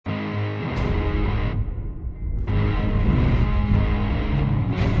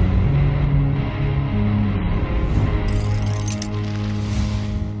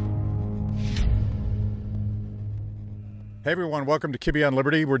Hey everyone, welcome to Kibbe on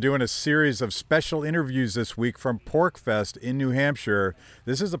Liberty. We're doing a series of special interviews this week from PorcFest in New Hampshire.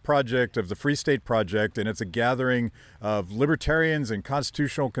 This is a project of the Free State Project, and it's a gathering of libertarians and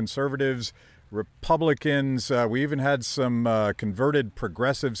constitutional conservatives, Republicans. We even had some converted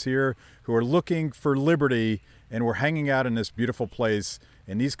progressives here who are looking for liberty, and we're hanging out in this beautiful place,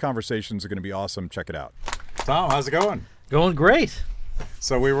 and these conversations are going to be awesome. Check it out. Tom, how's it going? Going great.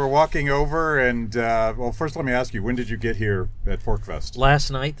 So we were walking over, and well, first let me ask you, when did you get here at PorcFest? Last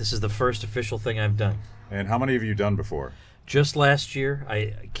night. This is the first official thing I've done. And how many have you done before? Just last year.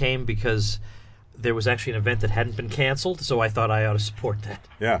 I came because there was actually an event that hadn't been canceled, so I thought I ought to support that.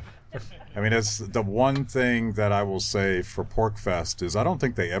 Yeah. I mean, it's the one thing that I will say for PorcFest is I don't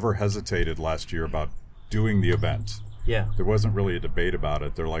think they ever hesitated last year about doing the event. Yeah. There wasn't really a debate about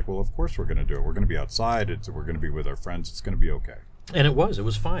it. They're like, well, of course we're going to do it. We're going to be outside. We're going to be with our friends. It's going to be okay. And it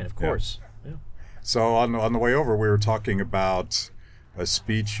was fine, of course. Yeah. So on the way over, we were talking about a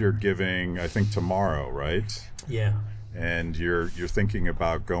speech you're giving, I think tomorrow, right? Yeah. And you're thinking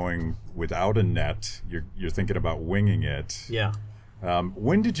about going without a net. You're thinking about winging it. Yeah.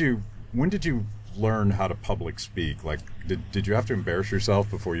 When did you learn how to public speak? Like, did you have to embarrass yourself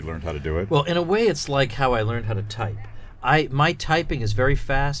before you learned how to do it? Well, in a way, it's like how I learned how to type. My typing is very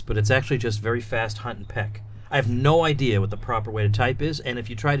fast, but it's actually just very fast hunt and peck. I have no idea what the proper way to type is, and if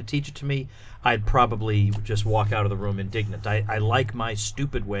you try to teach it to me, I'd probably just walk out of the room indignant. I like my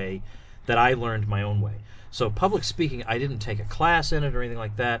stupid way that I learned my own way. So public speaking, I didn't take a class in it or anything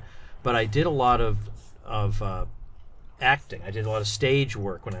like that, but I did a lot of acting. I did a lot of stage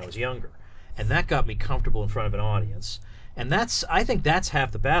work when I was younger, and that got me comfortable in front of an audience. And I think that's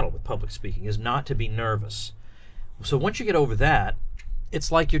half the battle with public speaking, is not to be nervous. So once you get over that, it's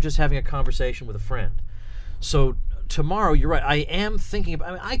like you're just having a conversation with a friend. So tomorrow, you're right, I am thinking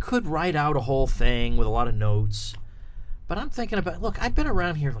about, I could write out a whole thing with a lot of notes, but I'm thinking about, look, I've been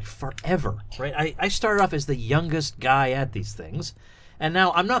around here like forever, right? I started off as the youngest guy at these things, and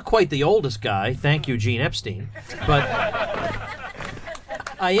now I'm not quite the oldest guy, thank you, Gene Epstein, but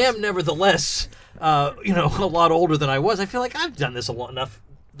I am nevertheless, a lot older than I was. I feel like I've done this enough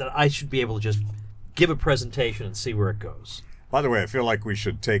that I should be able to just give a presentation and see where it goes. By the way, I feel like we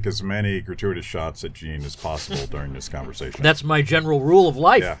should take as many gratuitous shots at Gene as possible during this conversation. That's my general rule of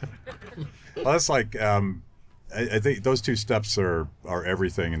life. Yeah. Well, that's like, I think those two steps are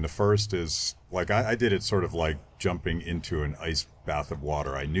everything. And the first is, like, I did it sort of like jumping into an ice bath of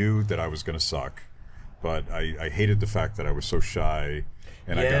water. I knew that I was going to suck, but I hated the fact that I was so shy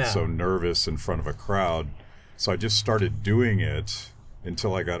and I got so nervous in front of a crowd. So I just started doing it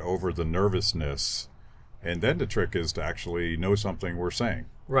until I got over the nervousness. And then the trick is to actually know something we're saying.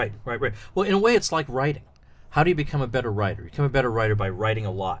 Right. Well, in a way, it's like writing. How do you become a better writer? You become a better writer by writing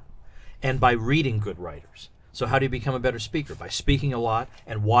a lot and by reading good writers. So how do you become a better speaker? By speaking a lot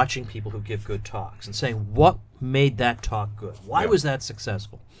and watching people who give good talks and saying, what made that talk good? Why was that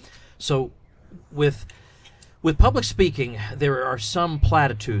successful? So with public speaking, there are some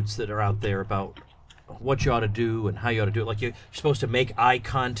platitudes that are out there about what you ought to do and how you ought to do it. Like you're supposed to make eye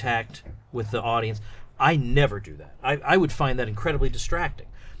contact with the audience. I never do that. I would find that incredibly distracting.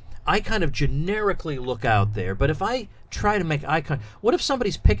 I kind of generically look out there, but if I try to make eye contact, what if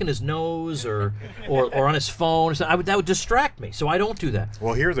somebody's picking his nose or on his phone? Or something? That would distract me, so I don't do that.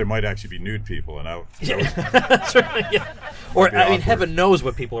 Well, here there might actually be nude people, and That's right, yeah. Or I mean, heaven knows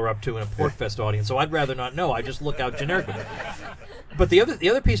what people are up to in a PorcFest audience, so I'd rather not know. I just look out generically. But the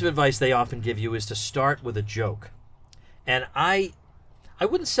other piece of advice they often give you is to start with a joke, and I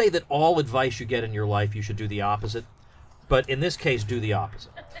wouldn't say that all advice you get in your life you should do the opposite, but in this case, do the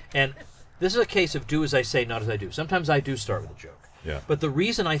opposite. And this is a case of do as I say, not as I do. Sometimes I do start with a joke. Yeah. But the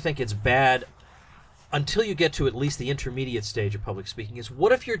reason I think it's bad until you get to at least the intermediate stage of public speaking is,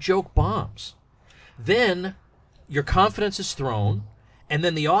 what if your joke bombs? Then your confidence is thrown, and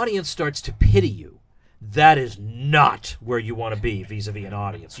then the audience starts to pity you. That is not where you want to be vis-a-vis an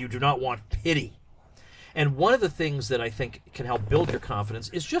audience. You do not want pity. And one of the things that I think can help build your confidence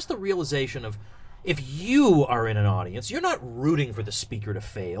is just the realization of, if you are in an audience, you're not rooting for the speaker to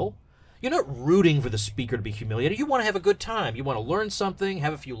fail. You're not rooting for the speaker to be humiliated. You want to have a good time. You want to learn something,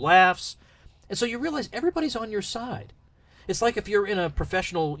 have a few laughs. And so you realize everybody's on your side. It's like if you're in a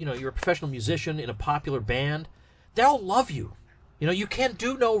professional, you're a professional musician in a popular band, they'll love you. You can't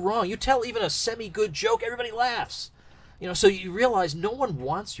do no wrong. You tell even a semi-good joke, everybody laughs. So you realize no one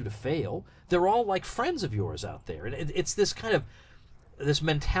wants you to fail. They're all like friends of yours out there. And it's this kind of, this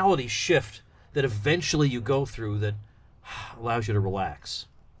mentality shift that eventually you go through that allows you to relax.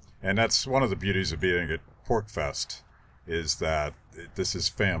 And that's one of the beauties of being at PorcFest, is that this is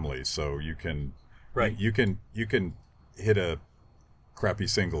family. So you can hit a crappy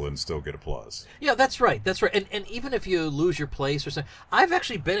single and still get applause. Yeah, that's right. That's right. And even if you lose your place or something, I've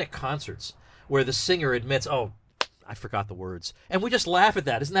actually been at concerts where the singer admits, "Oh, I forgot the words," and we just laugh at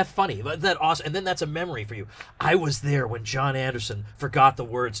that. Isn't that funny? Isn't that awesome? And then that's a memory for you. I was there when John Anderson forgot the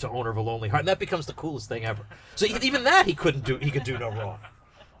words to "Owner of a Lonely Heart," and that becomes the coolest thing ever. So even that he could do no wrong.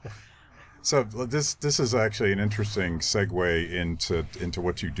 So this is actually an interesting segue into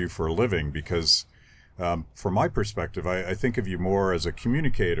what you do for a living, because from my perspective, I think of you more as a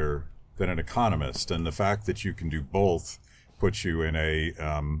communicator than an economist, and the fact that you can do both puts you in a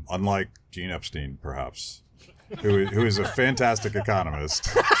unlike Gene Epstein, perhaps, who is a fantastic economist.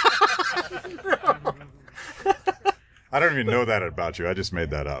 I don't even know that about you. I just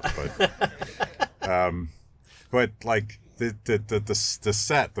made that up, but like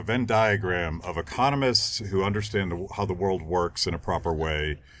the Venn diagram of economists who understand how the world works in a proper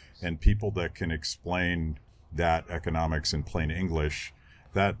way, and people that can explain that economics in plain English,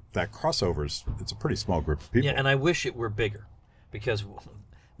 that crossovers, it's a pretty small group of people. Yeah, and I wish it were bigger, because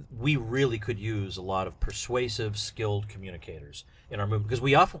we really could use a lot of persuasive, skilled communicators in our movement, because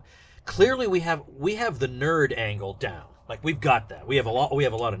we have the nerd angle down. Like, we've got that. We have a lot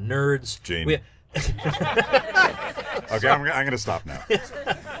of nerds. Gene. Okay, I'm going to stop now.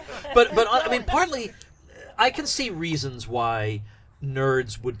 But I mean, partly, I can see reasons why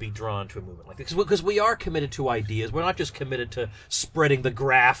nerds would be drawn to a movement like this, because we are committed to ideas. We're not just committed to spreading the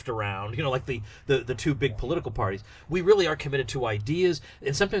graft around, like the two big political parties. We really are committed to ideas,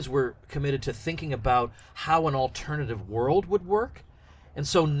 and sometimes we're committed to thinking about how an alternative world would work. And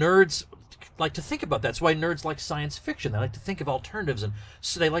so nerds like to think about that. That's why nerds like science fiction. They like to think of alternatives, and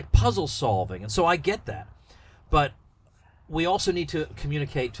so they like puzzle solving. And so I get that. But we also need to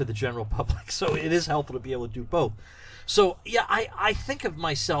communicate to the general public, so it is helpful to be able to do both. So, yeah, I think of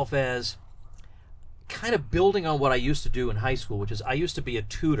myself as kind of building on what I used to do in high school, which is I used to be a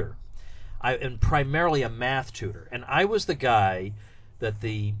tutor, and primarily a math tutor. And I was the guy that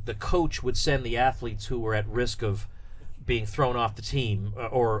the coach would send the athletes who were at risk of being thrown off the team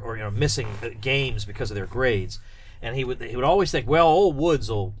or missing games because of their grades. And he would always think, well, old Woods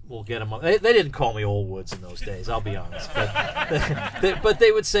will get him. They didn't call me old Woods in those days, I'll be honest. But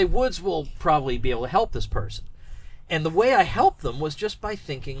they would say, Woods will probably be able to help this person. And the way I helped them was just by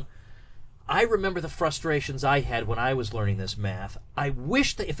thinking, I remember the frustrations I had when I was learning this math. I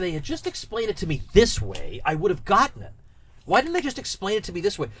wish that if they had just explained it to me this way, I would have gotten it. Why didn't they just explain it to me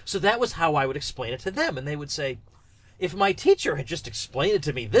this way? So that was how I would explain it to them. And they would say, if my teacher had just explained it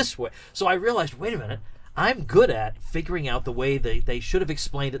to me this way. So I realized, wait a minute, I'm good at figuring out the way they should have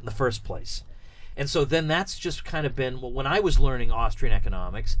explained it in the first place. And so then that's just kind of been, well, when I was learning Austrian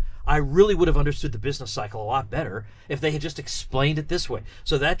economics, I really would have understood the business cycle a lot better if they had just explained it this way.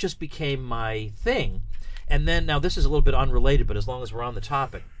 So that just became my thing. And then, now this is a little bit unrelated, but as long as we're on the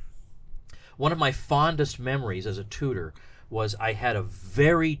topic, one of my fondest memories as a tutor was I had a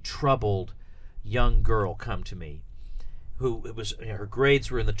very troubled young girl come to me who, it was, her grades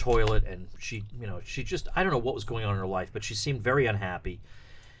were in the toilet, and she just, I don't know what was going on in her life, but she seemed very unhappy.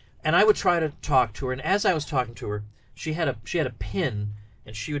 And I would try to talk to her, and as I was talking to her, she had a pin,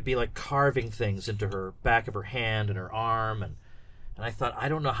 and she would be like carving things into her back of her hand and her arm, and I thought, I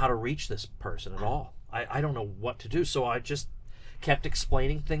don't know how to reach this person at all. I don't know what to do. So I just kept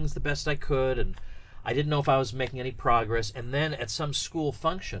explaining things the best I could, and I didn't know if I was making any progress. And then at some school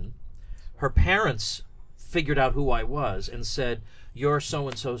function, her parents figured out who I was and said, "You're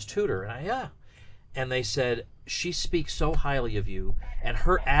so-and-so's tutor." And and they said, "She speaks so highly of you, and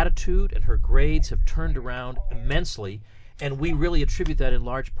her attitude and her grades have turned around immensely, and we really attribute that in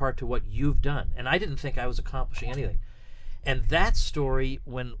large part to what you've done." And I didn't think I was accomplishing anything. And that story,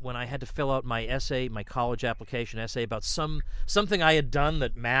 when I had to fill out my essay, my college application essay about something I had done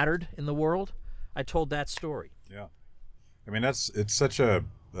that mattered in the world, I told that story. Yeah. I mean, it's such an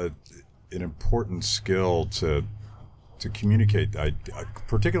important skill to communicate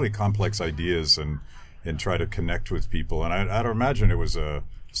particularly complex ideas and try to connect with people. And I'd imagine it was a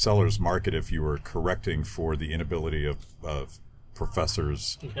seller's market if you were correcting for the inability of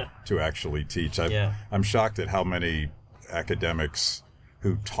professors to actually teach. I'm shocked at how many academics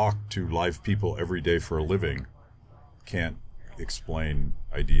who talk to live people every day for a living can't explain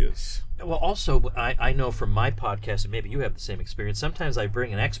ideas. Well, also, I know from my podcast, and maybe you have the same experience, sometimes I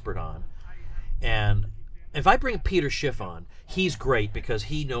bring an expert on, and if I bring Peter Schiff on, he's great because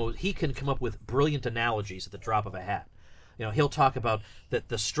he knows he can come up with brilliant analogies at the drop of a hat. He'll talk about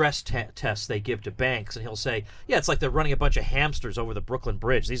the stress tests they give to banks, and he'll say, yeah, it's like they're running a bunch of hamsters over the Brooklyn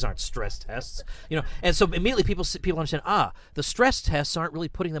Bridge. These aren't stress tests. And so immediately people understand, the stress tests aren't really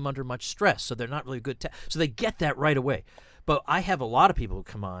putting them under much stress, so they're not really good tests. So they get that right away. But I have a lot of people who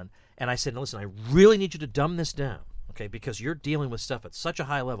come on, and I said, listen, I really need you to dumb this down, okay, because you're dealing with stuff at such a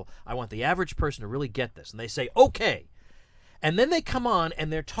high level. I want the average person to really get this. And they say, okay. And then they come on,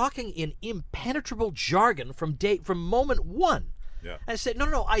 and they're talking in impenetrable jargon from moment one. Yeah. I said,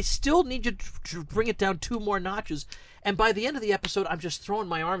 no, I still need you to bring it down 2 more notches. And by the end of the episode, I'm just throwing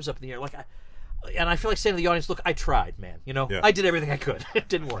my arms up in the air. And I feel like saying to the audience, look, I tried, man. I did everything I could. It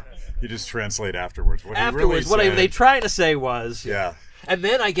didn't work. You just translate afterwards. What they trying to say was... Yeah. And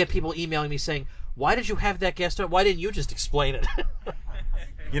then I get people emailing me saying, why did you have that guest on? Why didn't you just explain it?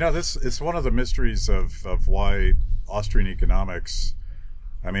 It's one of the mysteries of why Austrian economics,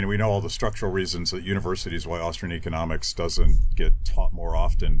 we know all the structural reasons at universities why Austrian economics doesn't get taught more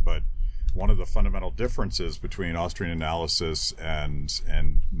often, but one of the fundamental differences between Austrian analysis and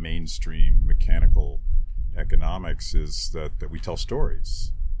mainstream mechanical economics is that we tell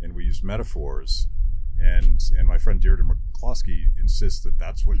stories and we use metaphors. And my friend Deirdre McCloskey insists that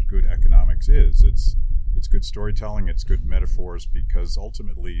that's what good economics is. It's good storytelling, it's good metaphors, because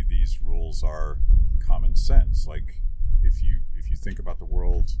ultimately these rules are common sense. Like if you think about the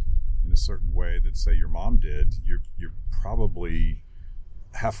world in a certain way that, say, your mom did, you're probably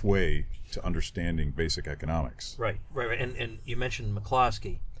halfway to understanding basic economics. Right. And you mentioned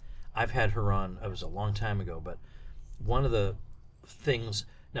McCloskey. I've had her on. It was a long time ago, but one of the things,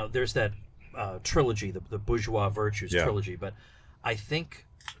 now there's that trilogy, the bourgeois virtues trilogy, but I think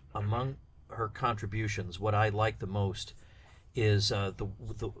among her contributions, what I like the most is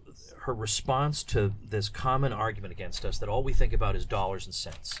her response to this common argument against us that all we think about is dollars and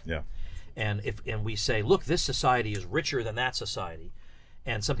cents. Yeah. And we say, look, this society is richer than that society.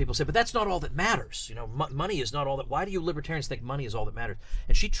 And some people say, but that's not all that matters. Money is not all that. Why do you libertarians think money is all that matters?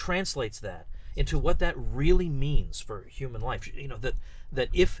 And she translates that into what that really means for human life. That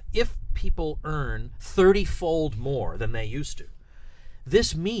if people earn 30-fold more than they used to,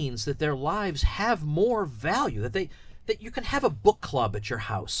 this means that their lives have more value, that you can have a book club at your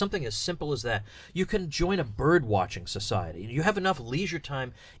house, something as simple as that. You can join a bird watching society. You have enough leisure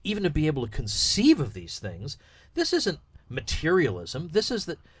time even to be able to conceive of these things. This isn't materialism. This is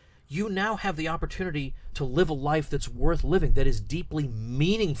that you now have the opportunity to live a life that's worth living, that is deeply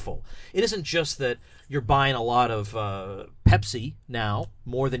meaningful. It isn't just that you're buying a lot of Pepsi now,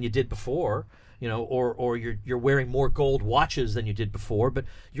 more than you did before, or you're wearing more gold watches than you did before, but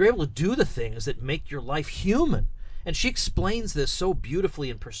you're able to do the things that make your life human. And she explains this so beautifully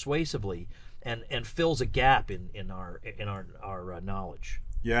and persuasively, and fills a gap in our knowledge.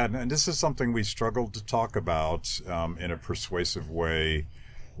 Yeah, and this is something we struggled to talk about in a persuasive way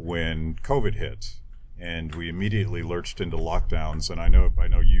when COVID hit, and we immediately lurched into lockdowns. And I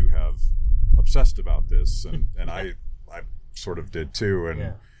know you have obsessed about this, and I sort of did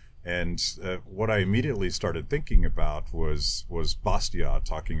too. And what I immediately started thinking about was Bastiat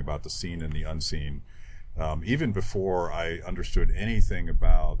talking about the seen and the unseen, even before I understood anything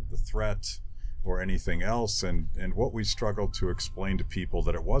about the threat or anything else. And what we struggled to explain to people,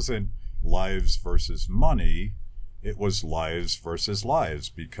 that it wasn't lives versus money, it was lives versus lives,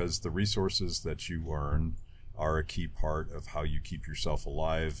 because the resources that you earn are a key part of how you keep yourself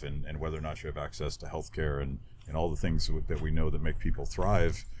alive, and whether or not you have access to healthcare and all the things that we know that make people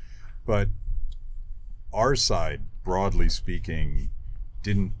thrive. But our side, broadly speaking,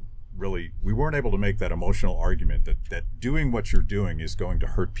 we weren't able to make that emotional argument that doing what you're doing is going to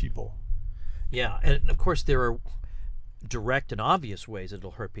hurt people. Yeah, and of course there are direct and obvious ways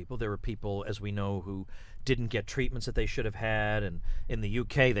it'll hurt people. There are people, as we know, who didn't get treatments that they should have had, and in the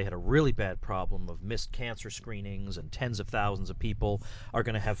UK they had a really bad problem of missed cancer screenings, and tens of thousands of people are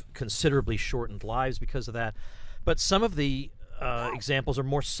going to have considerably shortened lives because of that. But some of the examples are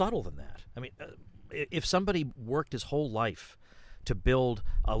more subtle than that. I mean, if somebody worked his whole life to build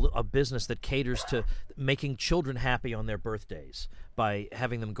a business that caters to making children happy on their birthdays by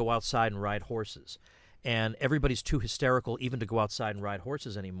having them go outside and ride horses, and everybody's too hysterical even to go outside and ride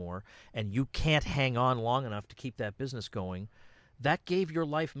horses anymore, and you can't hang on long enough to keep that business going, that gave your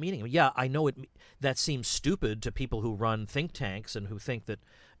life meaning. Yeah, I know that seems stupid to people who run think tanks and who think that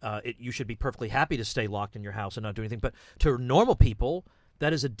you should be perfectly happy to stay locked in your house and not do anything. But to normal people,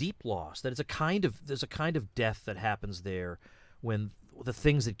 that is a deep loss. There's a kind of death that happens there when the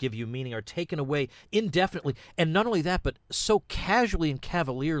things that give you meaning are taken away indefinitely. And not only that, but so casually and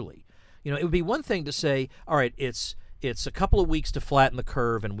cavalierly. It would be one thing to say, all right, it's a couple of weeks to flatten the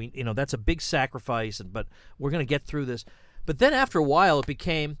curve, and that's a big sacrifice, but we're going to get through this. But then after a while, it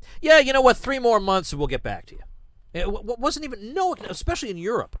became, yeah, you know what, 3 more months and we'll get back to you. It wasn't even, no, especially in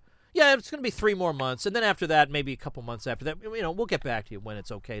Europe. Yeah, it's going to be 3 more months, and then after that, maybe a couple months after that, we'll get back to you when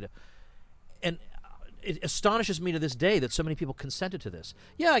it's okay to. And it astonishes me to this day that so many people consented to this.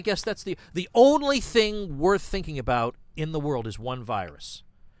 Yeah, I guess that's the only thing worth thinking about in the world is one virus.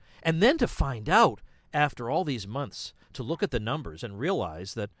 And then to find out, after all these months, to look at the numbers and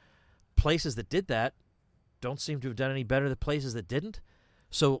realize that places that did that don't seem to have done any better than places that didn't.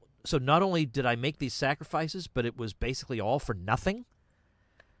 So not only did I make these sacrifices, but it was basically all for nothing.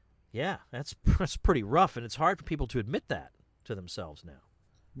 Yeah, that's pretty rough, and it's hard for people to admit that to themselves now.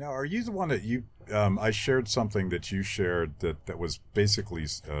 Now, are you the one that I shared something that you shared that was basically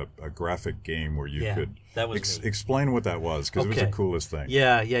a graphic game where you could explain what that was, because it was the coolest thing.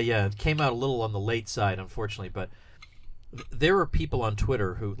 Yeah. It came out a little on the late side, unfortunately, but there are people on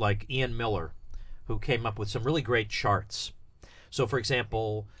Twitter who, like Ian Miller, who came up with some really great charts. So, for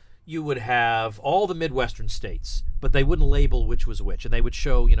example, you would have all the Midwestern states, but they wouldn't label which was which, and they would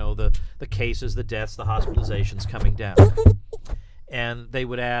show, the cases, the deaths, the hospitalizations coming down. And they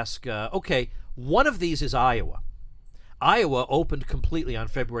would ask, okay, one of these is Iowa. Iowa opened completely on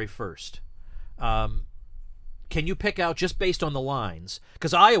February 1st. Can you pick out, just based on the lines,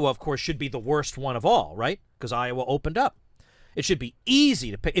 because Iowa, of course, should be the worst one of all, right? Because Iowa opened up. It should be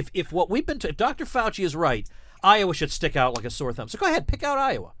easy to pick. If what we've been if Dr. Fauci is right, Iowa should stick out like a sore thumb. So go ahead, pick out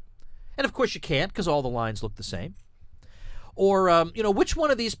Iowa. And of course you can't, because all the lines look the same. Or, which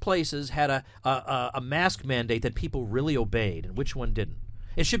one of these places had a mask mandate that people really obeyed, and which one didn't?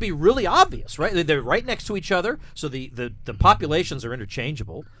 It should be really obvious, right? They're right next to each other, so the populations are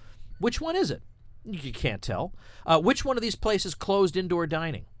interchangeable. Which one is it? You can't tell. Which one of these places closed indoor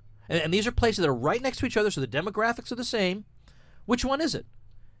dining? And these are places that are right next to each other, so the demographics are the same. Which one is it?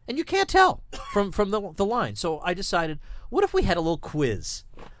 And you can't tell from the line. So I decided, what if we had a little quiz?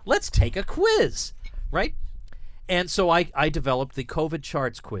 Let's take a quiz, right? And so I developed the COVID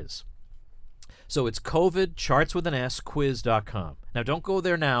charts quiz. So it's COVID charts with an S quiz.com. Now don't go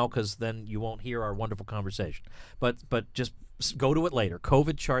there now, because then you won't hear our wonderful conversation. But just go to it later.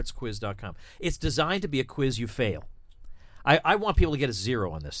 COVIDchartsquiz.com. It's designed to be a quiz you fail. I want people to get a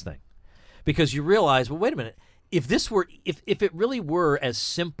 0 on this thing, because you realize, well, wait a minute. If it really were as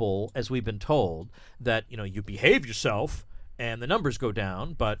simple as we've been told, that you behave yourself and the numbers go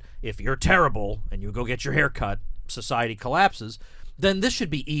down, but if you're terrible and you go get your hair cut, society collapses, then this should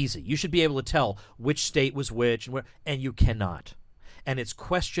be easy. You should be able to tell which state was which, and you cannot. And it's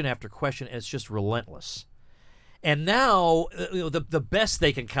question after question, and it's just relentless. And now the best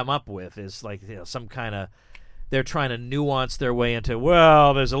they can come up with is like some kind of, they're trying to nuance their way into,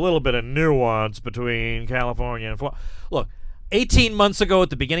 well, there's a little bit of nuance between California and Florida. Look, 18 months ago at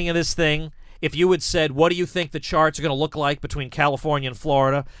the beginning of this thing, if you had said, what do you think the charts are going to look like between California and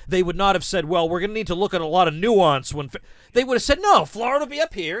Florida, they would not have said, well, we're going to need to look at a lot of nuance. They would have said, no, Florida will be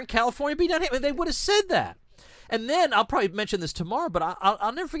up here and California will be down here. They would have said that. And then, I'll probably mention this tomorrow, but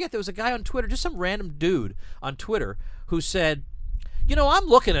I'll never forget, there was a guy on Twitter, just some random dude on Twitter, who said, I'm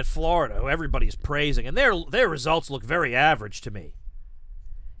looking at Florida, who everybody's praising, and their results look very average to me.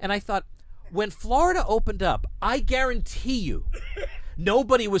 And I thought, when Florida opened up, I guarantee you,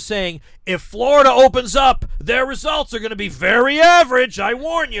 nobody was saying, if Florida opens up, their results are going to be very average, I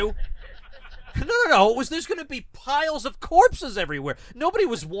warn you. No. It was, there's going to be piles of corpses everywhere. Nobody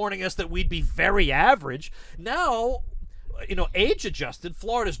was warning us that we'd be very average. Now, age-adjusted,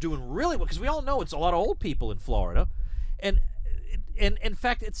 Florida's doing really well, because we all know it's a lot of old people in Florida. And in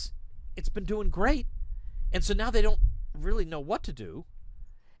fact, it's been doing great. And so now they don't really know what to do.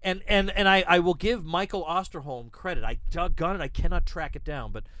 And I will give Michael Osterholm credit. I doggone it, I cannot track it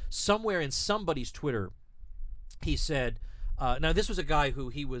down, but somewhere in somebody's Twitter, he said, now this was a guy who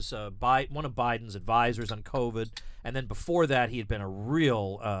he was one of Biden's advisors on COVID, and then before that he had been a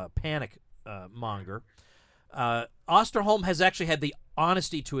real panic monger. Osterholm has actually had the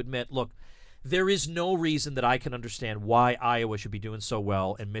honesty to admit, look, there is no reason that I can understand why Iowa should be doing so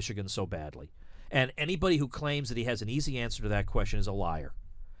well and Michigan so badly. And anybody who claims that he has an easy answer to that question is a liar.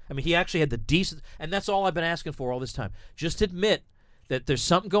 I mean, he actually had the decent, and that's all I've been asking for all this time. Just admit that there's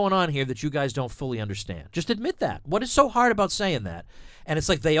something going on here that you guys don't fully understand. Just admit that. What is so hard about saying that? And it's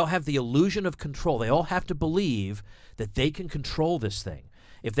like they all have the illusion of control. They all have to believe that they can control this thing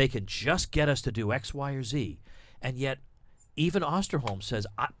if they can just get us to do X, Y, or Z. And yet, even Osterholm says,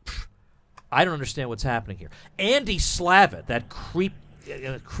 I don't understand what's happening here. Andy Slavitt, that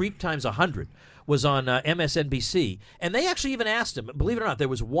creep times 100, was on MSNBC, and they actually even asked him, believe it or not, there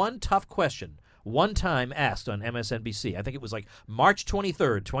was one tough question. one time asked on MSNBC. I think it was like March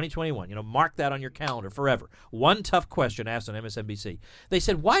 23rd, 2021. Mark that on your calendar forever. One tough question asked on MSNBC. They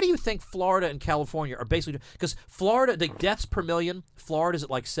said, why do you think Florida and California are basically, because Florida, the deaths per million, Florida's at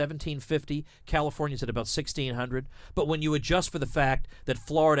like 1,750, California's at about 1,600. But when you adjust for the fact that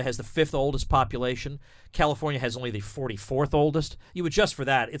Florida has the 5th oldest population, California has only the 44th oldest, you adjust for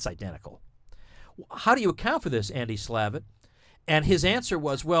that, it's identical. How do you account for this, Andy Slavitt? And his answer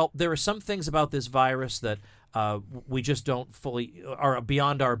was, well, there are some things about this virus that we just don't fully, are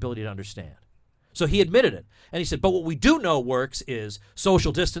beyond our ability to understand. So he admitted it. And he said, but what we do know works is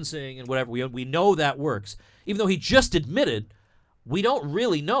social distancing and whatever. We know that works. Even though he just admitted, we don't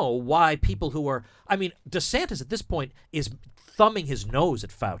really know why people who are, DeSantis at this point is thumbing his nose at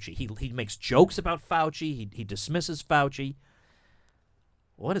Fauci. He makes jokes about Fauci. He dismisses Fauci.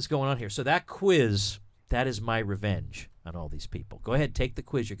 What is going on here? So that quiz, that is my revenge on all these people. Go ahead, take the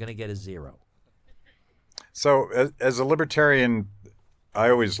quiz. You're going to get a 0. So as a libertarian, I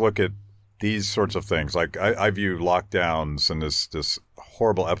always look at these sorts of things. Like I view lockdowns and this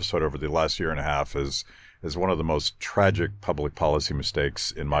horrible episode over the last year and a half as one of the most tragic public policy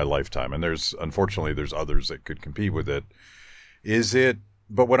mistakes in my lifetime. And unfortunately, there's others that could compete with it.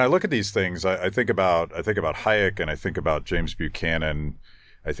 But when I look at these things, I think about Hayek and I think about James Buchanan.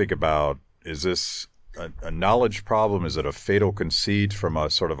 I think about, is this a knowledge problem? Is it a fatal conceit from a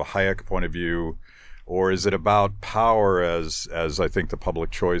sort of a Hayek point of view? Or is it about power as I think the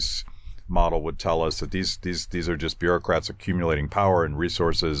public choice model would tell us, that these are just bureaucrats accumulating power and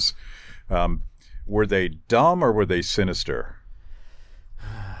resources? Were they dumb or were they sinister?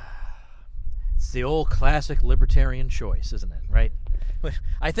 It's the old classic libertarian choice, isn't it? Right?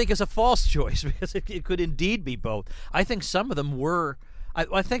 I think it's a false choice because it could indeed be both. I think some of them were...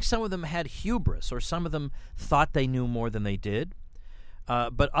 I think some of them had hubris, or some of them thought they knew more than they did.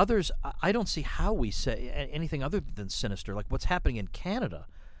 But others, I don't see how we say anything other than sinister. Like what's happening in Canada,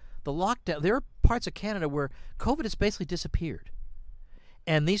 the lockdown. There are parts of Canada where COVID has basically disappeared,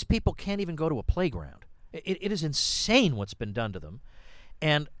 and these people can't even go to a playground. It is insane what's been done to them.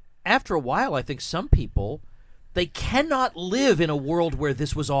 And after a while, I think some people, they cannot live in a world where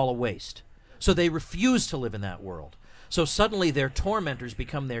this was all a waste. So they refuse to live in that world. So suddenly their tormentors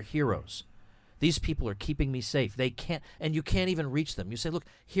become their heroes. These people are keeping me safe. They can't, and you can't even reach them. You say, look,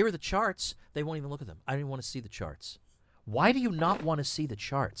 here are the charts. They won't even look at them. I don't even want to see the charts. Why do you not want to see the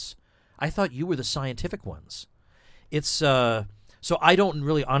charts? I thought you were the scientific ones. It's, so I don't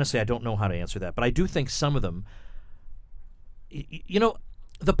really, honestly, I don't know how to answer that. But I do think some of them,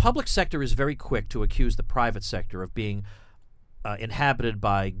 the public sector is very quick to accuse the private sector of being inhabited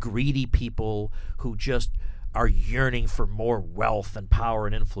by greedy people who just are yearning for more wealth and power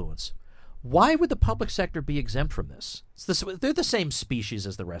and influence. Why would the public sector be exempt from this? They're the same species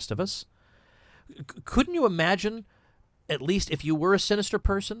as the rest of us. Couldn't you imagine, at least if you were a sinister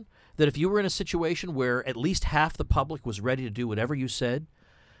person, that if you were in a situation where at least half the public was ready to do whatever you said,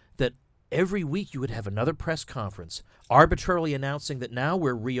 that every week you would have another press conference arbitrarily announcing that now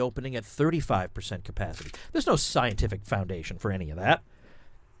we're reopening at 35% capacity? There's no scientific foundation for any of that.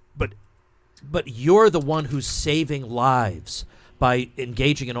 But you're the one who's saving lives by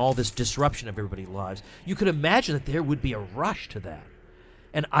engaging in all this disruption of everybody's lives. You could imagine that there would be a rush to that.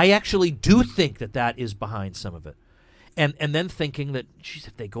 And I actually do think that is behind some of it. And then thinking that, geez,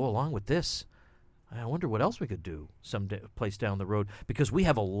 if they go along with this, I wonder what else we could do place down the road. Because we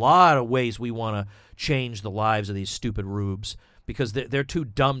have a lot of ways we want to change the lives of these stupid rubes because they're too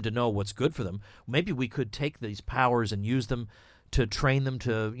dumb to know what's good for them. Maybe we could take these powers and use them to train them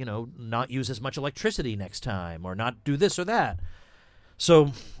to, not use as much electricity next time or not do this or that.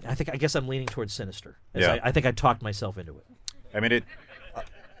 So I guess I'm leaning towards sinister. Yeah. I think I talked myself into it. I mean,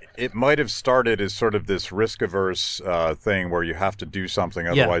 it might have started as sort of this risk-averse thing where you have to do something,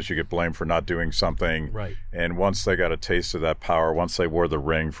 otherwise you get blamed for not doing something. Right. And once they got a taste of that power, once they wore the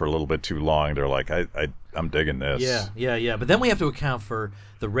ring for a little bit too long, they're like, I'm digging this. Yeah. But then we have to account for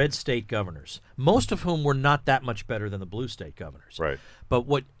the red state governors, most of whom were not that much better than the blue state governors. Right. But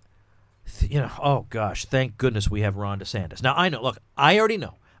what, oh gosh, thank goodness we have Ron DeSantis. Now, I already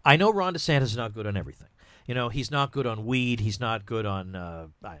know. I know Ron DeSantis is not good on everything. He's not good on weed. He's not good on,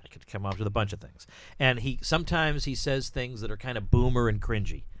 I could come up with a bunch of things. And sometimes he says things that are kind of boomer and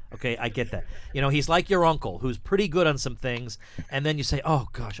cringy. Okay, I get that. He's like your uncle who's pretty good on some things. And then you say, oh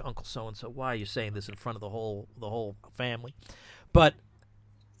gosh, Uncle so-and-so, why are you saying this in front of the whole family? But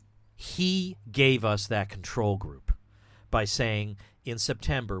he gave us that control group by saying in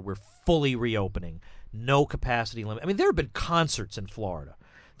September we're fully reopening, no capacity limit. I mean, there have been concerts in Florida.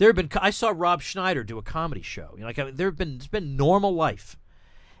 I saw Rob Schneider do a comedy show. It's been normal life,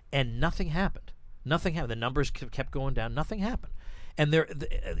 and nothing happened. Nothing happened. The numbers kept going down. Nothing happened. And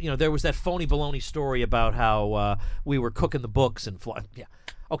there was that phony baloney story about how we were cooking the books and yeah.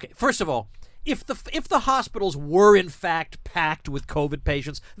 Okay, first of all, if the hospitals were in fact packed with COVID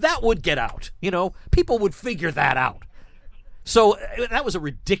patients, that would get out. People would figure that out. So that was a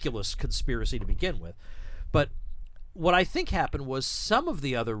ridiculous conspiracy to begin with. But what I think happened was some of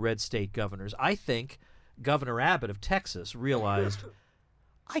the other red state governors, I think Governor Abbott of Texas, realized,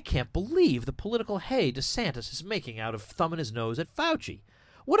 I can't believe the political hay DeSantis is making out of thumbing his nose at Fauci.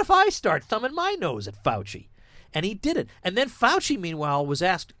 What if I start thumbing my nose at Fauci? And he did it. And then Fauci, meanwhile, was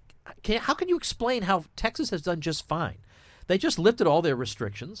asked, how can you explain how Texas has done just fine? They just lifted all their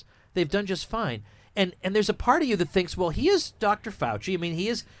restrictions. They've done just fine. And there's a part of you that thinks, well, he is Dr. Fauci. I mean,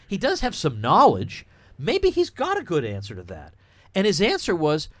 he does have some knowledge. Maybe he's got a good answer to that. And his answer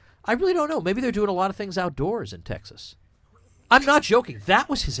was, I really don't know. Maybe they're doing a lot of things outdoors in Texas. I'm not joking. That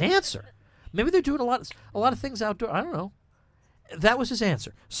was his answer. Maybe they're doing a lot of things outdoors. I don't know. That was his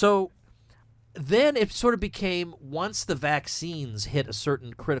answer. So then it sort of became, once the vaccines hit a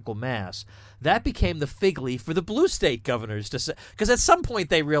certain critical mass, that became the fig leaf for the blue state governors to say, because at some point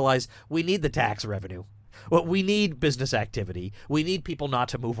they realized we need the tax revenue. Well, we need business activity. We need people not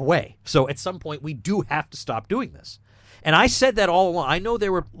to move away. So at some point we do have to stop doing this. And I said that all along. I know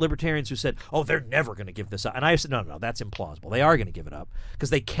there were libertarians who said, oh, they're never going to give this up. And I said, no, that's implausible. They are going to give it up because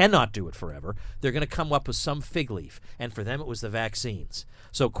they cannot do it forever. They're going to come up with some fig leaf. And for them, it was the vaccines.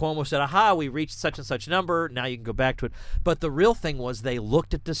 So Cuomo said, aha, we reached such and such number. Now you can go back to it. But the real thing was they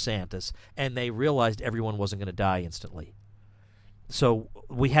looked at DeSantis and they realized everyone wasn't going to die instantly. So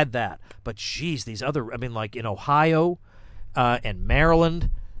we had that. But, geez, these other, like in Ohio and Maryland,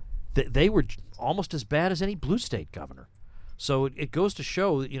 they were almost as bad as any blue state governor. So it goes to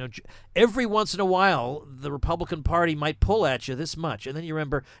show, every once in a while, the Republican Party might pull at you this much. And then you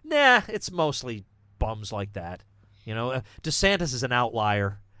remember, nah, it's mostly bums like that. DeSantis is an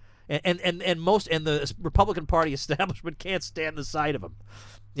outlier. And the Republican Party establishment can't stand the sight of him.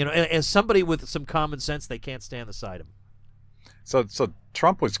 As somebody with some common sense, they can't stand the sight of him. So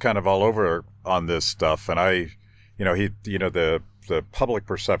Trump was kind of all over on this stuff. And the public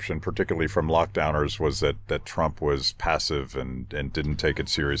perception, particularly from lockdowners, was that Trump was passive and didn't take it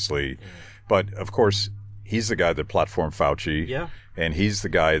seriously. Yeah. But, of course, he's the guy that platformed Fauci. Yeah. And he's the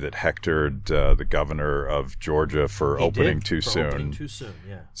guy that hectored the governor of Georgia for opening too soon.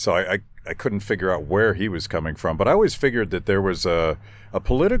 Yeah. So I couldn't figure out where he was coming from. But I always figured that there was a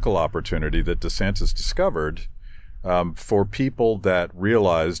political opportunity that DeSantis discovered for people that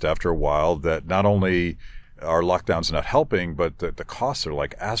realized after a while that not only are lockdowns not helping, but the costs are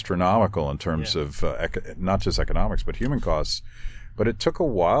like astronomical in terms of not just economics, but human costs. But it took a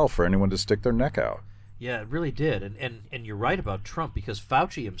while for anyone to stick their neck out. Yeah, it really did. And you're right about Trump, because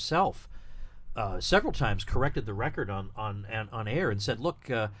Fauci himself several times corrected the record on air and said,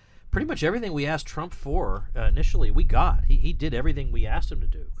 look, pretty much everything we asked Trump for initially we got. He did everything we asked him to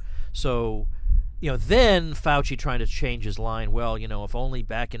do. So, then Fauci trying to change his line, well, if only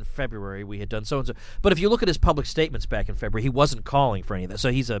back in February we had done so-and-so. But if you look at his public statements back in February, he wasn't calling for any of that.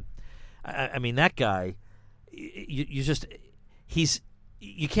 So that guy, you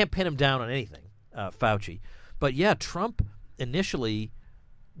can't pin him down on anything, Fauci. But yeah, Trump initially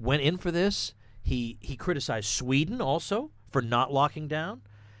went in for this. He criticized Sweden also for not locking down.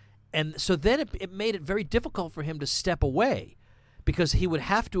 And so then it made it very difficult for him to step away, because he would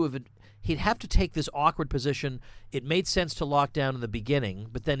have to he'd have to take this awkward position. It made sense to lock down in the beginning,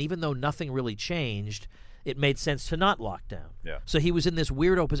 but then even though nothing really changed, it made sense to not lock down. Yeah. So he was in this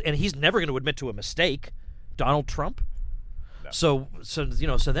weird position, and he's never going to admit to a mistake, Donald Trump. No. So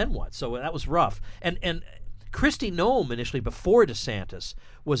then what? So that was rough. And Kristi Noem initially, before DeSantis,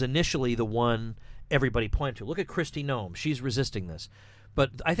 was initially the one everybody pointed to. Look at Kristi Noem. She's resisting this.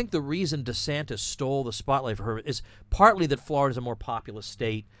 But I think the reason DeSantis stole the spotlight for her is partly that Florida is a more populous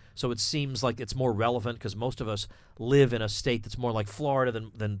state, so it seems like it's more relevant because most of us live in a state that's more like Florida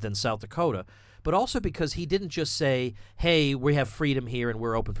than South Dakota, but also because he didn't just say, hey, we have freedom here and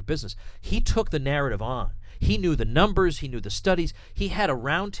we're open for business. He took the narrative on. He knew the numbers. He knew the studies. He had a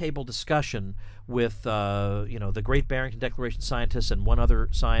roundtable discussion with the Great Barrington Declaration scientists and one other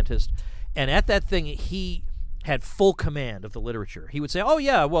scientist, and at that thing he had full command of the literature. He would say, oh,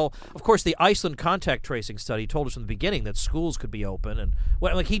 yeah, well, of course, the Iceland contact tracing study told us from the beginning that schools could be open.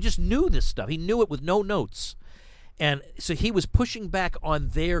 And he just knew this stuff. He knew it with no notes. And so he was pushing back on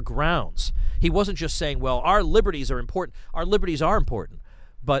their grounds. He wasn't just saying, well, our liberties are important. Our liberties are important.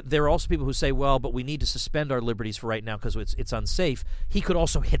 But there are also people who say, well, but we need to suspend our liberties for right now because it's unsafe. He could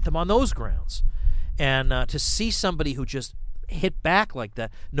also hit them on those grounds. And to see somebody who just hit back like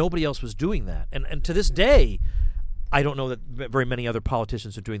that. Nobody else was doing that. And to this day, I don't know that very many other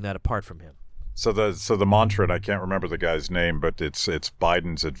politicians are doing that apart from him. So the mantra, and I can't remember the guy's name, but it's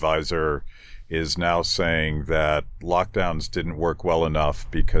Biden's advisor is now saying that lockdowns didn't work well enough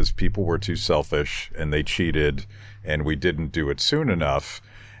because people were too selfish and they cheated and we didn't do it soon enough.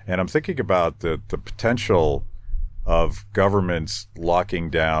 And I'm thinking about the potential of governments locking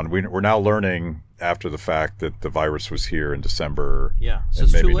down. We're now learning after the fact that the virus was here in December so and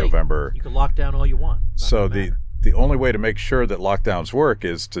it's maybe too late. November. You can lock down all you want. So the only way to make sure that lockdowns work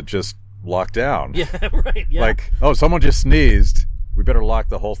is to just lock down. Yeah, right. Yeah. Like, oh, someone just sneezed. We better lock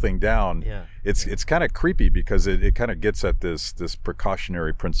the whole thing down. Yeah. It's kind of creepy because it kind of gets at this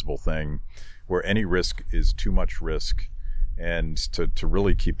precautionary principle thing where any risk is too much risk. And to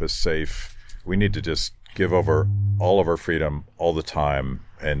really keep us safe, we need to just give over all of our freedom all the time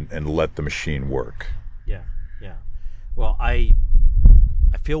and let the machine work. Yeah. Well, I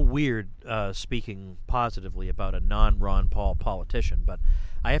feel weird speaking positively about a non-Ron Paul politician, but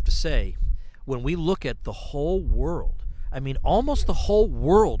I have to say, when we look at the whole world, I mean, almost the whole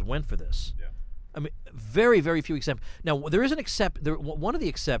world went for this. Yeah. I mean, very, very few exceptions. Now, there is one of the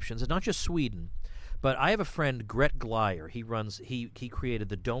exceptions is not just Sweden, but I have a friend, Gret Glyer. He created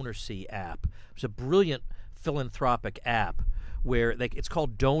the DonorSee app. It's a brilliant philanthropic app where it's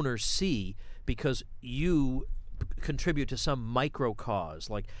called DonorSee because you contribute to some micro cause,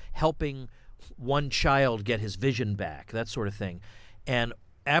 like helping one child get his vision back, that sort of thing. And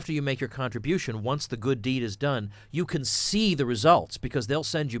after you make your contribution, once the good deed is done, you can see the results because they'll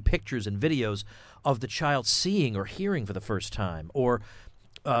send you pictures and videos of the child seeing or hearing for the first time. Or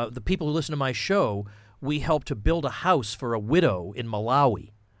the people who listen to my show, we helped to build a house for a widow in Malawi.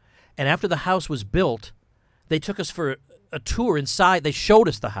 And after the house was built, they took us for a tour inside. They showed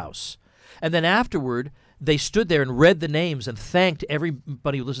us the house. And then afterward, they stood there and read the names and thanked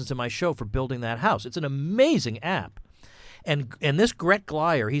everybody who listens to my show for building that house. It's an amazing app. And this Gret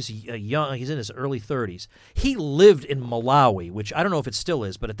Glyer, he's in his early 30s. He lived in Malawi, which I don't know if it still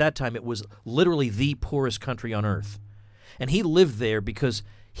is, but at that time it was literally the poorest country on earth. And he lived there because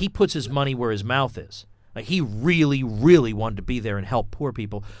he puts his money where his mouth is. Like, he really, really wanted to be there and help poor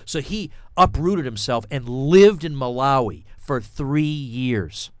people. So he uprooted himself and lived in Malawi for 3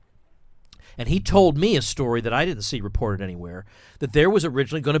 years. And he told me a story that I didn't see reported anywhere, that there was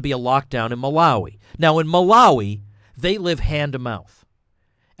originally going to be a lockdown in Malawi. Now, in Malawi, they live hand to mouth.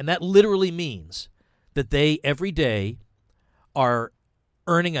 And that literally means that they, every day, are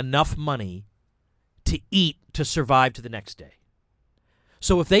earning enough money to eat to survive to the next day.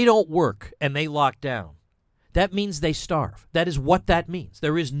 So if they don't work and they lock down, that means they starve. That is what that means.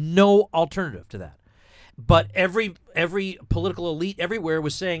 There is no alternative to that. But every political elite everywhere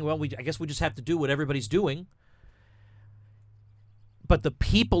was saying, well, I guess we just have to do what everybody's doing. But the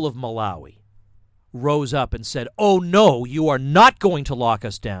people of Malawi rose up and said, oh, no, you are not going to lock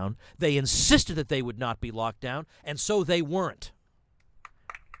us down. They insisted that they would not be locked down, and so they weren't.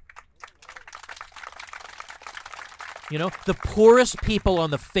 You know, the poorest people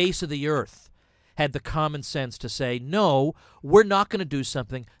on the face of the earth had the common sense to say, no, we're not going to do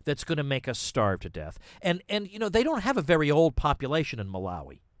something that's going to make us starve to death. And you know, they don't have a very old population in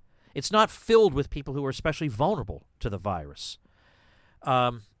Malawi. It's not filled with people who are especially vulnerable to the virus.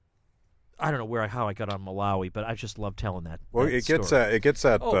 I don't know how I got on Malawi, but I just love telling that. Well, that it story. gets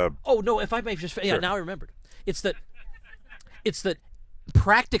at. Oh no! If I may just, sure. Now I remembered. It's that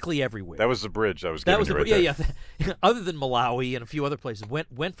practically everywhere. That was the bridge I was That giving was you the right there. yeah. Other than Malawi and a few other places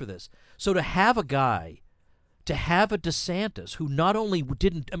went for this. So to have a DeSantis who not only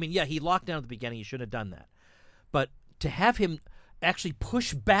didn't, I mean, yeah, he locked down at the beginning. He shouldn't have done that, but to have him actually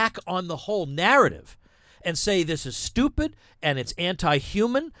push back on the whole narrative and say this is stupid and it's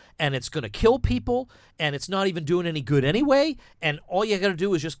anti-human and it's going to kill people and it's not even doing any good anyway, and all you got to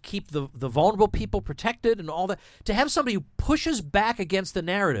do is just keep the vulnerable people protected and all that. To have somebody who pushes back against the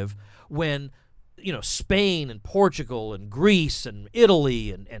narrative when, you know, Spain and Portugal and Greece and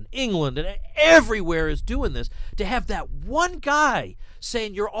Italy and England and everywhere is doing this, to have that one guy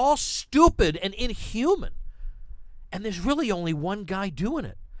saying you're all stupid and inhuman, and there's really only one guy doing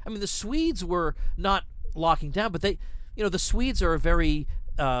it. I mean, the Swedes were not locking down, but they, you know, the Swedes are a very,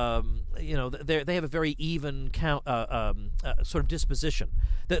 you know, they have a very even sort of disposition.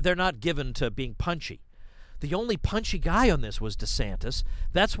 They're not given to being punchy. The only punchy guy on this was DeSantis.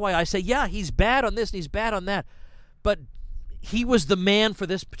 That's why I say, yeah, he's bad on this and he's bad on that, but he was the man for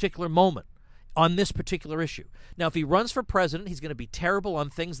this particular moment. on this particular issue. Now, if he runs for president, he's going to be terrible on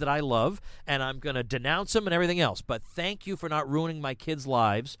things that I love, and I'm going to denounce him and everything else. But thank you for not ruining my kids'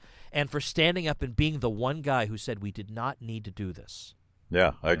 lives and for standing up and being the one guy who said we did not need to do this.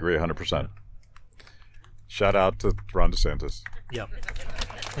 Yeah, I agree 100%. Shout out to Ron DeSantis. Yep.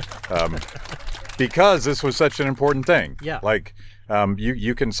 Because this was such an important thing. Yeah. Like,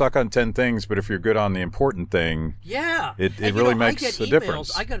 you can suck on 10 things, but if you're good on the important thing, yeah, it really makes a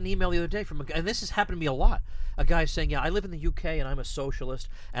difference. I got an email the other day from a guy, and this has happened to me a lot. A guy saying, yeah, I live in the UK and I'm a socialist,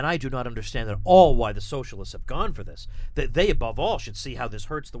 and I do not understand at all why the socialists have gone for this. That they, above all, should see how this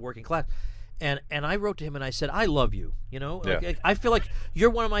hurts the working class. And I wrote to him and I said, I love you. You know, Yeah. I feel like you're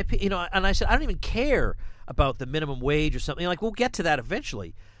one of my, and I said, I don't even care about the minimum wage or something. Like, we'll get to that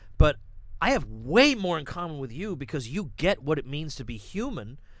eventually. But I have way more in common with you because you get what it means to be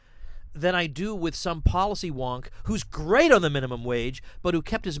human than I do with some policy wonk who's great on the minimum wage, but who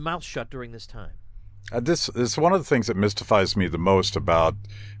kept his mouth shut during this time. This is one of the things that mystifies me the most about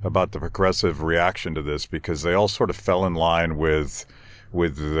the progressive reaction to this, because they all sort of fell in line with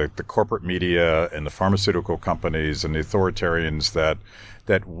the corporate media and the pharmaceutical companies and the authoritarians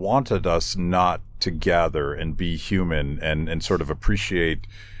that wanted us not to gather and be human and sort of appreciate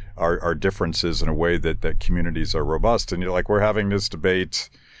our differences in a way that communities are robust. And we're having this debate.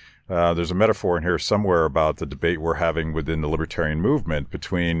 There's a metaphor in here somewhere about the debate we're having within the libertarian movement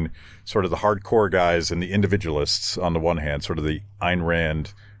between sort of the hardcore guys and the individualists on the one hand, sort of the Ayn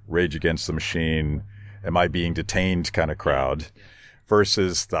Rand, Rage Against the Machine, am I being detained kind of crowd,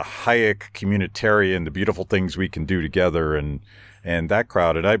 versus the Hayek communitarian, the beautiful things we can do together and that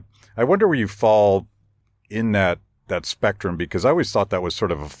crowd. And I wonder where you fall in that spectrum, because I always thought that was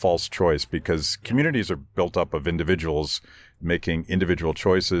sort of a false choice, because communities are built up of individuals making individual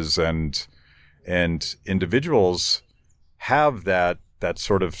choices, and individuals have that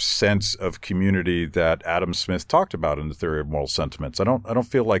sort of sense of community that Adam Smith talked about in the Theory of Moral Sentiments. I don't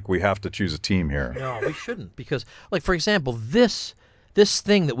feel like we have to choose a team here. No, we shouldn't, because, like, for example, this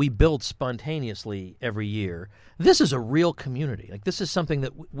thing that we build spontaneously every year, this is a real community. Like, this is something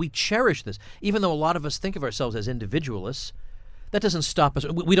that we cherish this. Even though a lot of us think of ourselves as individuals, that doesn't stop us.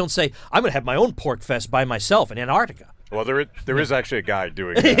 We don't say, I'm going to have my own pork fest by myself in Antarctica. Well, there is actually a guy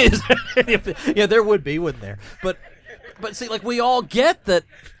doing that. Yeah, there would be, wouldn't there? But see, like, we all get that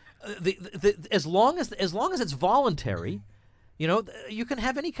as long as it's voluntary, you can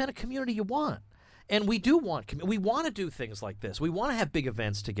have any kind of community you want. And we do want we want to do things like this. We want to have big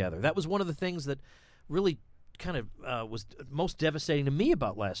events together. That was one of the things that really kind of was most devastating to me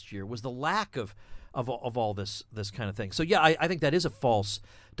about last year, was the lack of all this kind of thing. So yeah, I think that is a false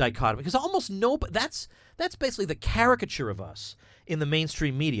dichotomy, because almost that's basically the caricature of us in the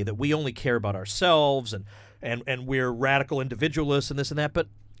mainstream media, that we only care about ourselves and we're radical individualists and this and that. But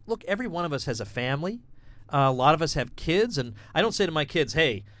look, every one of us has a family. A lot of us have kids, and I don't say to my kids,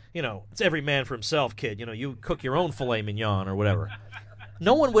 hey, it's every man for himself, kid. You cook your own filet mignon or whatever.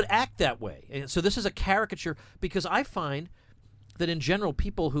 No one would act that way. And so this is a caricature, because I find that in general,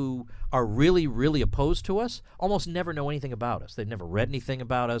 people who are really, really opposed to us almost never know anything about us. They've never read anything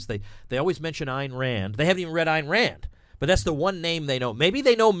about us. They always mention Ayn Rand. They haven't even read Ayn Rand, but that's the one name they know. Maybe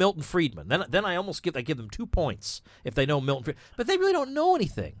they know Milton Friedman. Then I almost give them 2 points if they know Milton Friedman. But they really don't know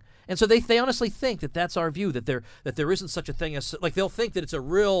anything. And so they honestly think that that's our view, that there isn't such a thing as, like, they'll think that it's a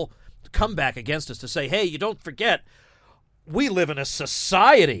real comeback against us to say, hey, you don't forget, we live in a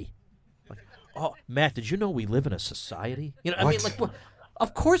society. Like, oh, Matt, did you know we live in a society? I mean, like,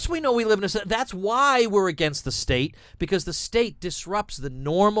 of course we know we live in a society. That's why we're against the state, because the state disrupts the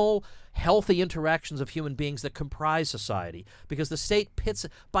normal, healthy interactions of human beings that comprise society, because the state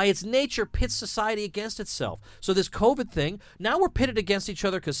by its nature pits society against itself. So this COVID thing, now we're pitted against each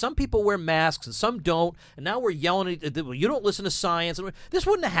other because some people wear masks and some don't, and now we're yelling at you don't listen to science. This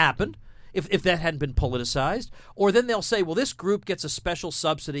wouldn't have happened if that hadn't been politicized. Or then they'll say, well, this group gets a special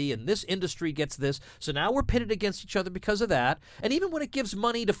subsidy and this industry gets this, so now we're pitted against each other because of that. And even when it gives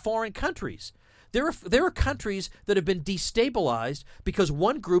money to foreign countries, there are countries that have been destabilized because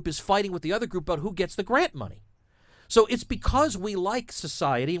one group is fighting with the other group about who gets the grant money. So it's because we like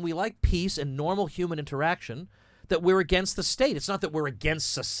society and we like peace and normal human interaction that we're against the state. It's not that we're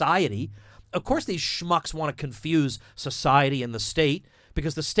against society. Of course, these schmucks want to confuse society and the state,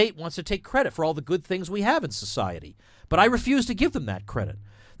 because the state wants to take credit for all the good things we have in society. But I refuse to give them that credit.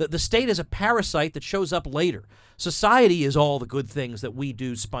 The state is a parasite that shows up later. Society is all the good things that we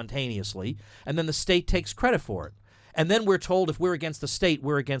do spontaneously, and then the state takes credit for it. And then we're told if we're against the state,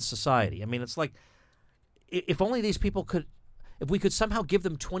 we're against society. I mean, it's like, if only these people if we could somehow give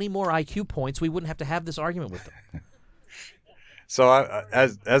them 20 more IQ points, we wouldn't have to have this argument with them. So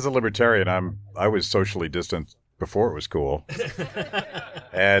as a libertarian, I was socially distant before it was cool,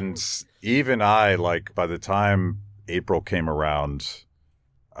 and even I, like, by the time April came around,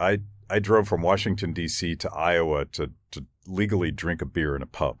 I drove from Washington D.C. to Iowa to legally drink a beer in a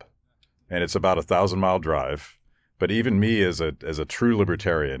pub, and it's about 1,000-mile drive. But even me, as a true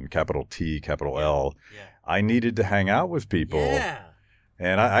libertarian, capital T, capital L, I needed to hang out with people. Yeah.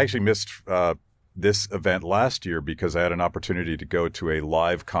 And I actually missed this event last year because I had an opportunity to go to a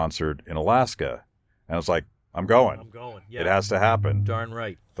live concert in Alaska. And I was like, I'm going. Yeah. It has to happen. Darn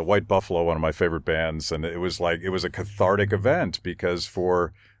right. The White Buffalo, one of my favorite bands. And it was a cathartic event because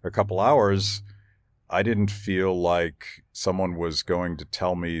for a couple hours, I didn't feel like someone was going to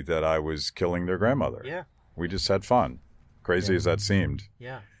tell me that I was killing their grandmother. Yeah. We just had fun, crazy as that seemed.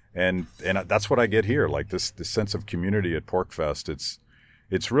 Yeah. And that's what I get here, like this sense of community at PorcFest.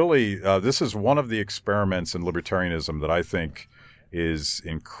 It's really this is one of the experiments in libertarianism that I think is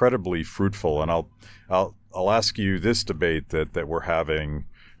incredibly fruitful. And I'll ask you this debate that we're having.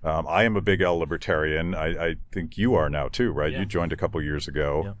 I am a big L libertarian. I think you are now too, right? Yeah. You joined a couple years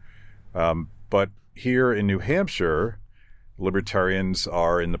ago. Yeah. But here in New Hampshire, libertarians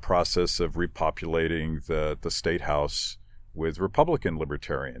are in the process of repopulating the state house with Republican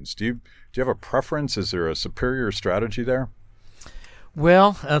libertarians. Do you have a preference? Is there a superior strategy there?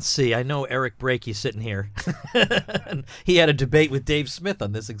 Well, let's see. I know Eric Brakey sitting here. He had a debate with Dave Smith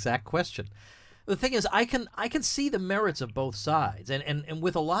on this exact question. The thing is, I can see the merits of both sides, and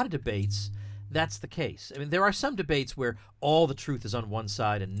with a lot of debates, that's the case. I mean, there are some debates where all the truth is on one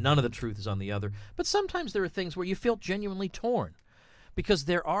side and none of the truth is on the other, but sometimes there are things where you feel genuinely torn, because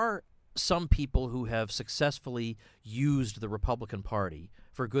there are some people who have successfully used the Republican Party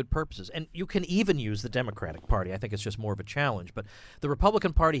for good purposes. And you can even use the Democratic Party. I think it's just more of a challenge. But the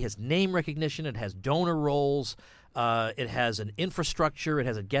Republican Party has name recognition. It has donor rolls. It has an infrastructure. It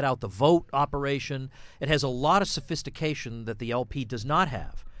has a get-out-the-vote operation. It has a lot of sophistication that the LP does not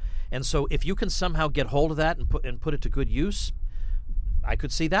have. And so if you can somehow get hold of that and put it to good use, I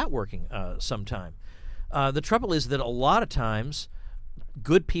could see that working sometime. The trouble is that a lot of times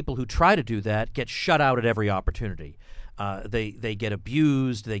good people who try to do that get shut out at every opportunity. They get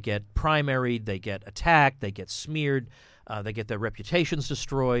abused, they get primaried, they get attacked, they get smeared, they get their reputations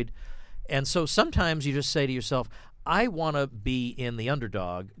destroyed. And so sometimes you just say to yourself, I want to be in the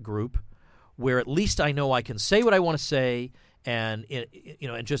underdog group where at least I know I can say what I want to say and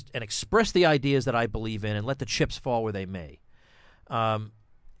express the ideas that I believe in and let the chips fall where they may.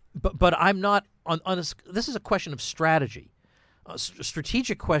 But I'm not on this is a question of strategy.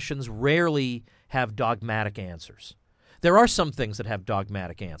 Strategic questions rarely have dogmatic answers. There are some things that have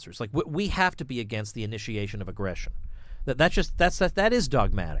dogmatic answers. Like we have to be against the initiation of aggression. That is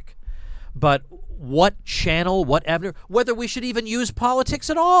dogmatic. But what channel, what avenue, whether we should even use politics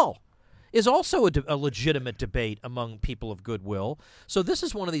at all, is also a legitimate debate among people of goodwill. So this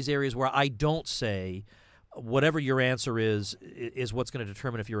is one of these areas where I don't say whatever your answer is what's going to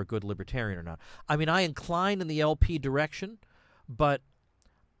determine if you're a good libertarian or not. I mean, I incline in the LP direction, but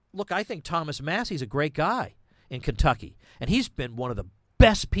look, I think Thomas Massey's a great guy in Kentucky, and he's been one of the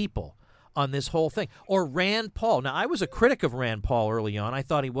best people on this whole thing. Or Rand Paul. Now, I was a critic of Rand Paul early on. I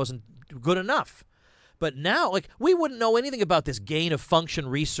thought he wasn't good enough. But now, we wouldn't know anything about this gain-of-function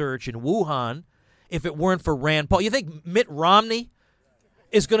research in Wuhan if it weren't for Rand Paul. You think Mitt Romney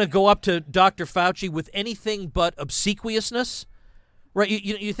is going to go up to Dr. Fauci with anything but obsequiousness? Right?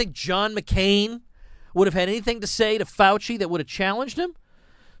 You think John McCain would have had anything to say to Fauci that would have challenged him?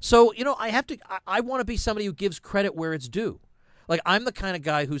 So, I want to be somebody who gives credit where it's due. Like, I'm the kind of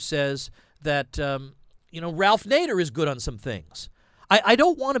guy who says that, Ralph Nader is good on some things. I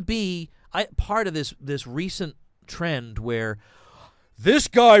don't want to be part of this recent trend where this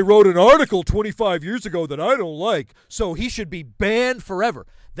guy wrote an article 25 years ago that I don't like, so he should be banned forever.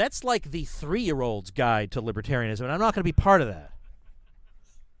 That's like the 3-year-old's guide to libertarianism, and I'm not going to be part of that.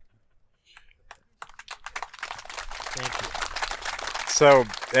 Thank you. So,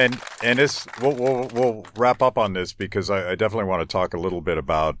 and this, we'll wrap up on this because I definitely want to talk a little bit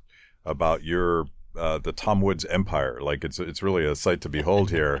about your the Tom Woods empire. Like it's really a sight to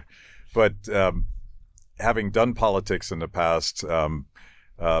behold here. But having done politics in the past,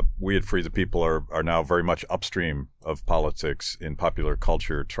 we at Free the People are now very much upstream of politics in popular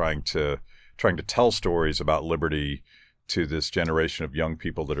culture, trying to tell stories about liberty to this generation of young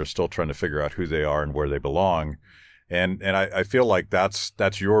people that are still trying to figure out who they are and where they belong. And I feel like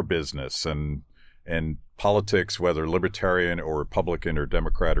that's your business, and politics, whether libertarian or Republican or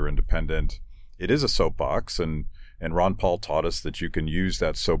Democrat or independent, it is a soapbox, and Ron Paul taught us that you can use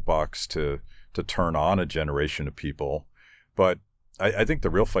that soapbox to turn on a generation of people. But I think the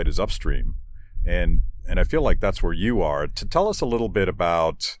real fight is upstream, and I feel like that's where you are. To tell us a little bit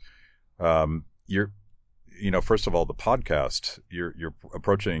about your, first of all, the podcast. You're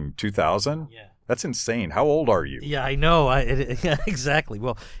approaching 2,000. Yeah. That's insane. How old are you? Yeah, I know. Yeah, exactly.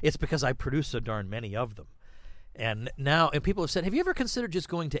 Well, it's because I produce so darn many of them. And people have said, have you ever considered just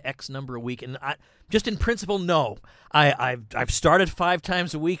going to X number a week? And just in principle, no. I've started 5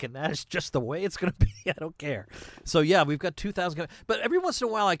 times a week, and that is just the way it's going to be. I don't care. So, yeah, we've got 2,000. But every once in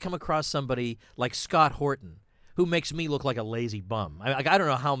a while, I come across somebody like Scott Horton, who makes me look like a lazy bum. I don't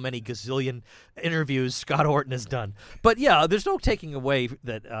know how many gazillion interviews Scott Horton has done. But, yeah, there's no taking away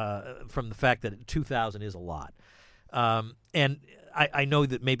that from the fact that 2,000 is a lot. And I know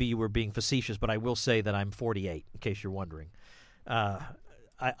that maybe you were being facetious, but I will say that I'm 48, in case you're wondering.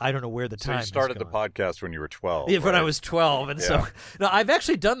 I don't know where the time is. So you started the podcast when you were 12. Yeah, right? when I was 12. And so now I've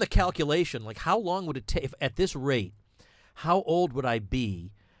actually done the calculation, like how long would it take, at this rate, how old would I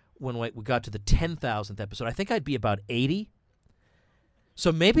be when we got to the 10,000th episode? I think I'd be about 80.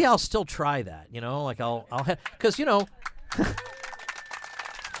 So maybe I'll still try that, like I'll have, because,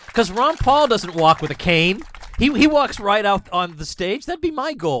 because Ron Paul doesn't walk with a cane. He walks right out on the stage. That'd be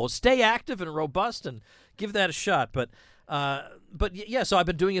my goal. Stay active and robust and give that a shot. But yeah, so I've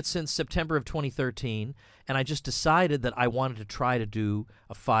been doing it since September of 2013, and I just decided that I wanted to try to do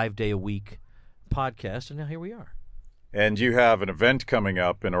a 5-day-a-week podcast, and now here we are. And you have an event coming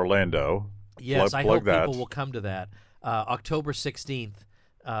up in Orlando. Yes, I hope that. People will come to that. October 16th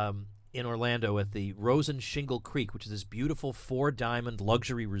in Orlando at the Rosen Shingle Creek, which is this beautiful 4-diamond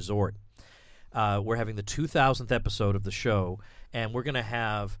luxury resort. We're having the 2,000th episode of the show, and we're going to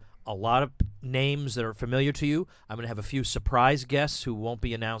have a lot of names that are familiar to you. I'm going to have a few surprise guests who won't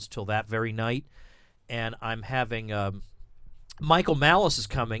be announced till that very night. And I'm having Michael Malice is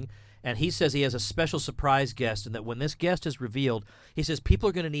coming, and he says he has a special surprise guest, and that when this guest is revealed, he says people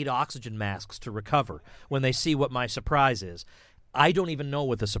are going to need oxygen masks to recover when they see what my surprise is. I don't even know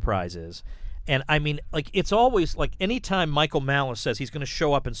what the surprise is. And, I mean, like, it's always, like, anytime Michael Malice says he's going to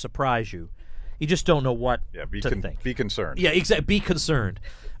show up and surprise you, you just don't know what to think. Be concerned. Yeah, exactly. Be concerned.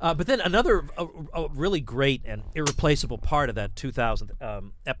 But then another a really great and irreplaceable part of that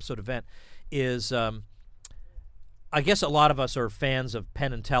 2,000th episode event is, I guess a lot of us are fans of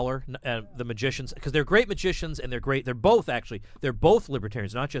Penn and Teller, the magicians, because they're great magicians and they're great. They're both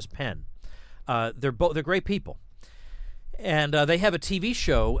libertarians, not just Penn. They're great people. And they have a TV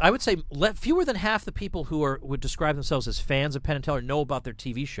show. I would say fewer than half the people who would describe themselves as fans of Penn and Teller know about their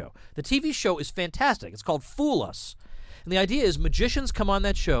TV show. The TV show is fantastic. It's called Fool Us. And the idea is magicians come on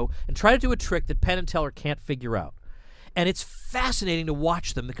that show and try to do a trick that Penn and Teller can't figure out. And it's fascinating to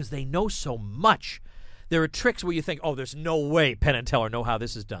watch them because they know so much. There are tricks where you think, oh, there's no way Penn and Teller know how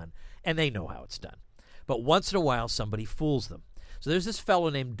this is done. And they know how it's done. But once in a while, somebody fools them. So there's this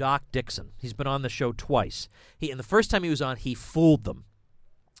fellow named Doc Dixon. He's been on the show twice. And the first time he was on, he fooled them.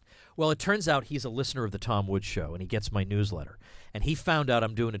 Well, it turns out he's a listener of the Tom Woods Show, and he gets my newsletter. And he found out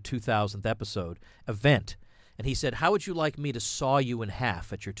I'm doing a 2,000th episode event. And he said, how would you like me to saw you in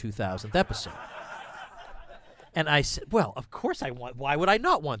half at your 2,000th episode? And I said, well, of course I want. Why would I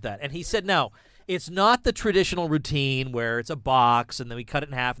not want that? And he said, no, it's not the traditional routine where it's a box and then we cut it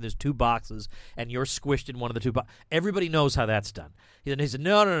in half and there's 2 boxes and you're squished in one of the 2 boxes. Everybody knows how that's done. He said,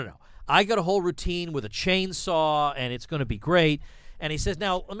 no. I got a whole routine with a chainsaw and it's going to be great. And he says,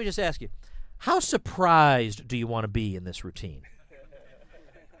 now, let me just ask you, how surprised do you want to be in this routine?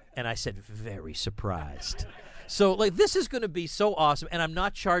 And I said, very surprised. So, like, this is going to be so awesome. And I'm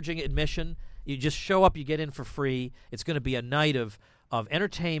not charging admission. You just show up, you get in for free. It's going to be a night of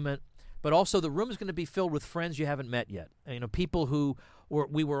entertainment. But also the room is going to be filled with friends you haven't met yet. People who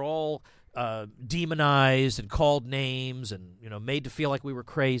we were all demonized and called names and, made to feel like we were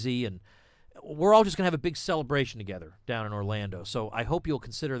crazy. And we're all just going to have a big celebration together down in Orlando. So I hope you'll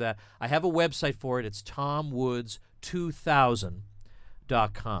consider that. I have a website for it. It's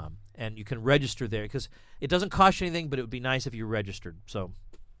tomwoods2000.com. And you can register there because it doesn't cost you anything, but it would be nice if you registered. So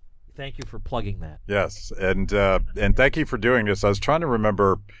thank you for plugging that. Yes, and thank you for doing this. I was trying to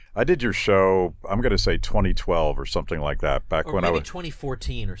remember. I did your show, I'm going to say 2012 or something like that, back or when maybe I was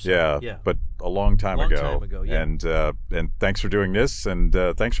 2014 or something. Yeah, but a long time ago. Yeah. And thanks for doing this, and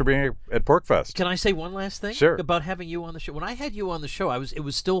thanks for being at PorcFest. Can I say one last thing? Sure. About having you on the show. When I had you on the show, it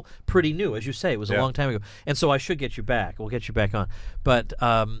was still pretty new, as you say. It was a long time ago, and so I should get you back. We'll get you back on, but.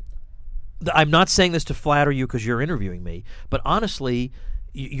 I'm not saying this to flatter you because you're interviewing me, but honestly,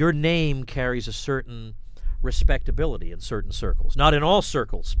 your name carries a certain respectability in certain circles. Not in all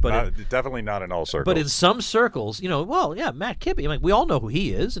circles, but definitely not in all circles. But in some circles, Matt Kibbe. We all know who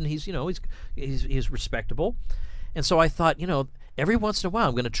he is, and he's respectable. And so I thought, every once in a while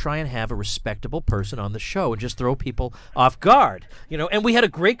I'm going to try and have a respectable person on the show and just throw people off guard. And we had a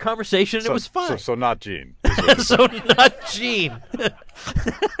great conversation and it was fun. So not Gene. So not Gene.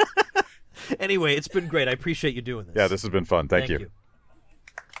 Anyway, it's been great. I appreciate you doing this. Yeah, this has been fun. Thank you.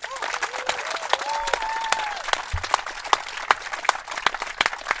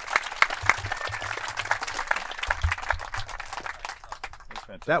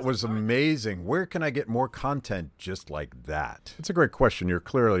 That was amazing. Where can I get more content just like that? It's a great question. You're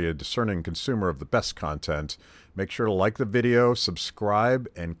clearly a discerning consumer of the best content. Make sure to like the video, subscribe,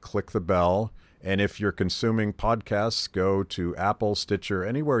 and click the bell. And if you're consuming podcasts, go to Apple, Stitcher,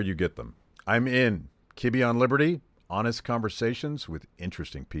 anywhere you get them. I'm in. Kibbe on Liberty, honest conversations with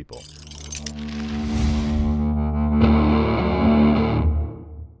interesting people.